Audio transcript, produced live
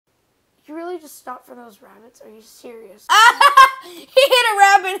You really just stopped for those rabbits? Are you serious? He hit a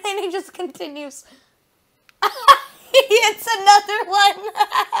rabbit and he just continues. He hits another one.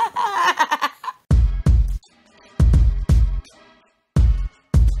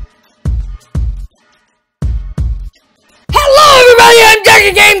 Hello everybody, I'm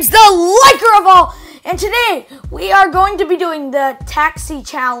JackItGames, the liker of all. And today we are going to be doing the taxi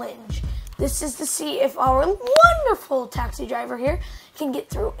challenge. This is to see if our wonderful taxi driver here can get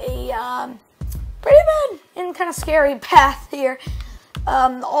through a pretty bad and kind of scary path here,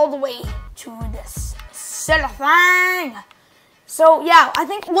 all the way to this silly thing. So yeah, I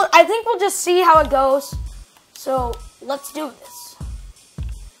think we'll just see how it goes. So let's do this.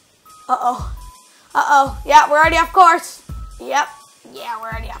 Yeah, we're already off course. Yep. Yeah, we're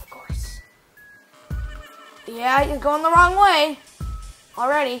already off course. Yeah, you're going the wrong way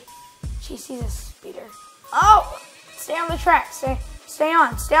already. She sees a speeder. Oh, stay on the track. Stay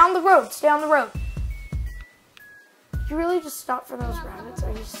on the road. Stay on the road. You really just stopped for those rabbits?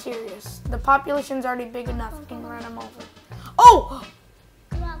 Are you serious? The population's already big enough. You can run them over. Oh!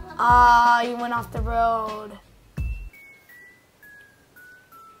 You went off the road.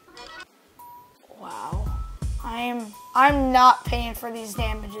 Wow. I'm not paying for these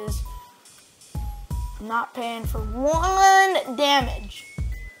damages. I'm not paying for one damage.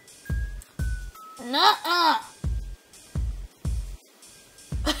 Nuh-uh.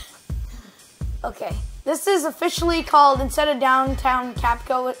 Okay, this is officially called, instead of Downtown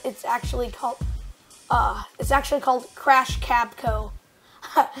Capco, it's actually called Crash Capco.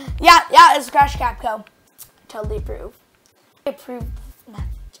 yeah, it's Crash Capco. Totally approve. Approve.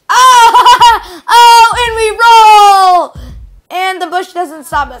 Oh, and we roll! And the bush doesn't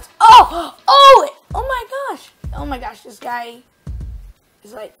stop us. Oh my gosh, this guy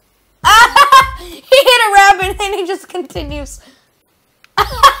is like, he hit a rabbit and he just continues.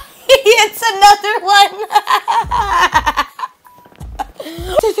 He hits another one.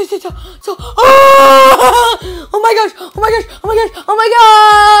 Oh my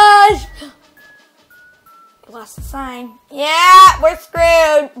gosh. We lost the sign. Yeah, we're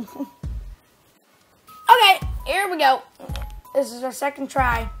screwed. Okay, here we go. This is our second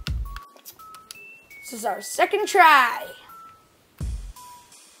try.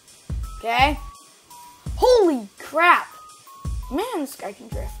 Okay. Holy crap. Man, this guy can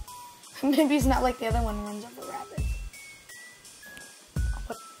drift. Maybe he's not like the other one who runs over rabbits.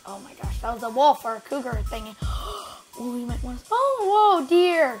 Oh my gosh, that was a wolf or a cougar thingy. Oh, you might want to. Oh, whoa,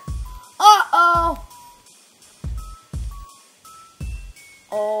 deer. Uh-oh.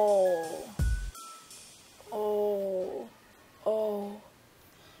 Oh.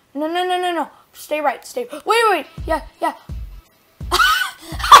 No. Stay right. Wait. Yeah.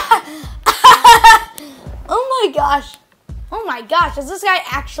 Oh my gosh, is this guy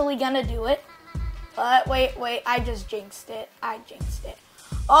actually gonna do it? Wait, I just jinxed it.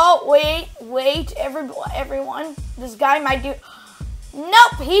 Oh, wait, everyone. This guy might do.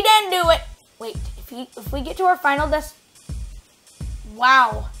 Nope, he didn't do it. Wait, if we get to our final desk.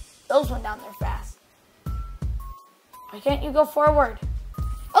 Wow, those went down there fast. Why can't you go forward?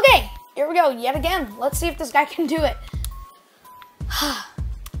 Okay, here we go, yet again. Let's see if this guy can do it. All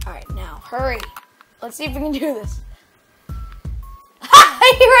right, now, hurry. Let's see if we can do this.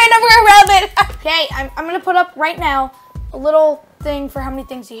 He ran over a rabbit. Okay, I'm gonna put up right now a little thing for how many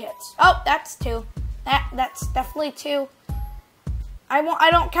things he hits. Oh, that's 2. That's definitely 2. I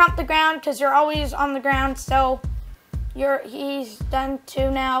don't count the ground because you're always on the ground, so he's done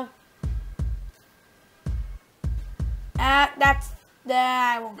 2 now.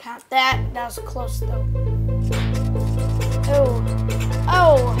 I won't count that. That was close though.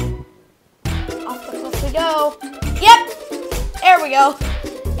 Oh. Off the cliff we go. Yep. There we go.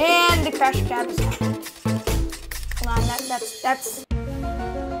 And the crash cab is out. Hold on, that's.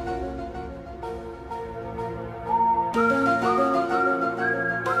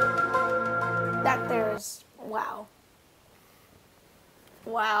 That there is, wow.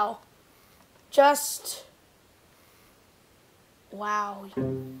 Just, wow.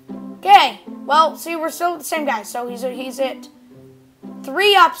 Okay, well, see, we're still the same guy. So he's at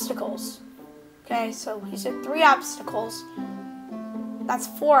 3 obstacles. Okay, so he's at 3 obstacles. That's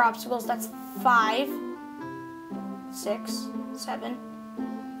 4 obstacles. That's 5, 6, 7,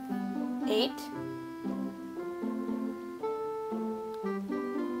 8.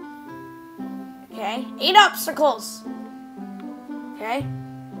 Okay, 8 obstacles. Okay.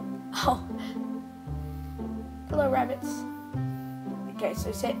 Oh. Hello, rabbits. Okay, so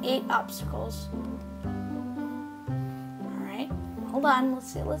he's at 8 obstacles. All right. Hold on.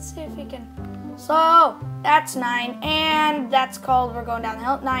 Let's see if he can So that's 9, and that's called, we're going down the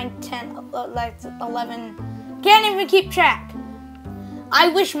hill, 9, 10, 11, can't even keep track. I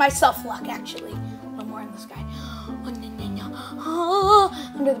wish myself luck, actually. One more in the sky. Oh, no, no, no. Oh,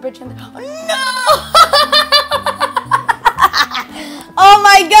 under the bridge. Oh, no! Oh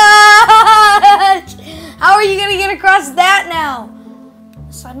my gosh! How are you gonna get across that now?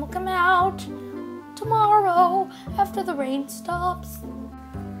 The sun will come out tomorrow after the rain stops.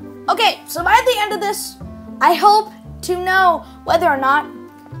 Okay, so by the end of this, I hope to know whether or not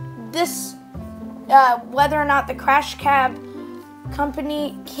the Crash Cab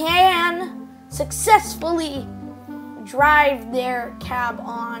company can successfully drive their cab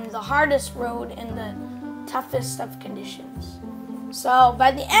on the hardest road in the toughest of conditions. So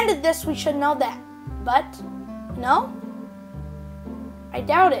by the end of this, we should know that. But no, I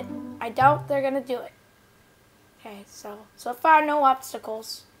doubt it. I doubt they're gonna do it. Okay, so far no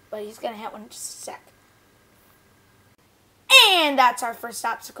obstacles, but he's gonna hit one in just a sec. And that's our first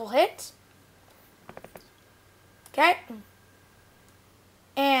obstacle hit. Okay.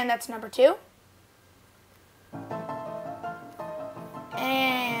 And that's number 2.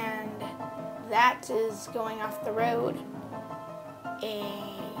 And that is going off the road.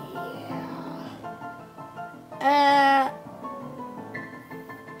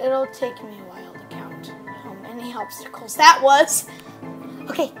 It'll take me a while to count how many obstacles that was.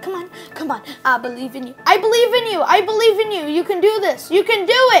 Okay, come on, come on. I believe in you. I believe in you. I believe in you. You can do this. You can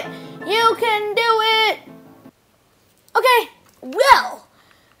do it. You can do it. Okay, well,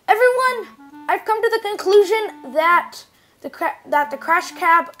 everyone, I've come to the conclusion that the Crash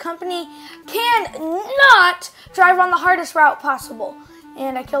Cab company cannot drive on the hardest route possible.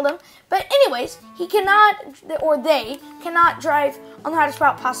 And I killed him. But anyways, he cannot, or they cannot drive on the hardest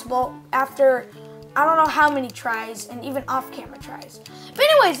route possible after I don't know how many tries and even off-camera tries. But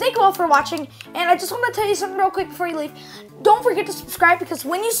anyways, thank you all for watching. And I just want to tell you something real quick before you leave. Don't forget to subscribe, because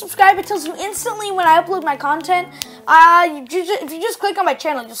when you subscribe, it tells you instantly when I upload my content. If you just click on my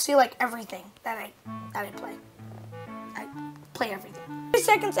channel, you'll see like everything that I play. I play everything. 30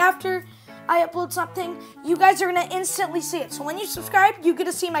 seconds after I upload something, you guys are going to instantly see it. So when you subscribe, you get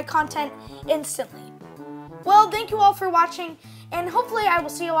to see my content instantly. Well, thank you all for watching, and hopefully I will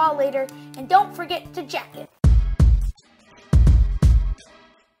see you all later. And don't forget to jack it.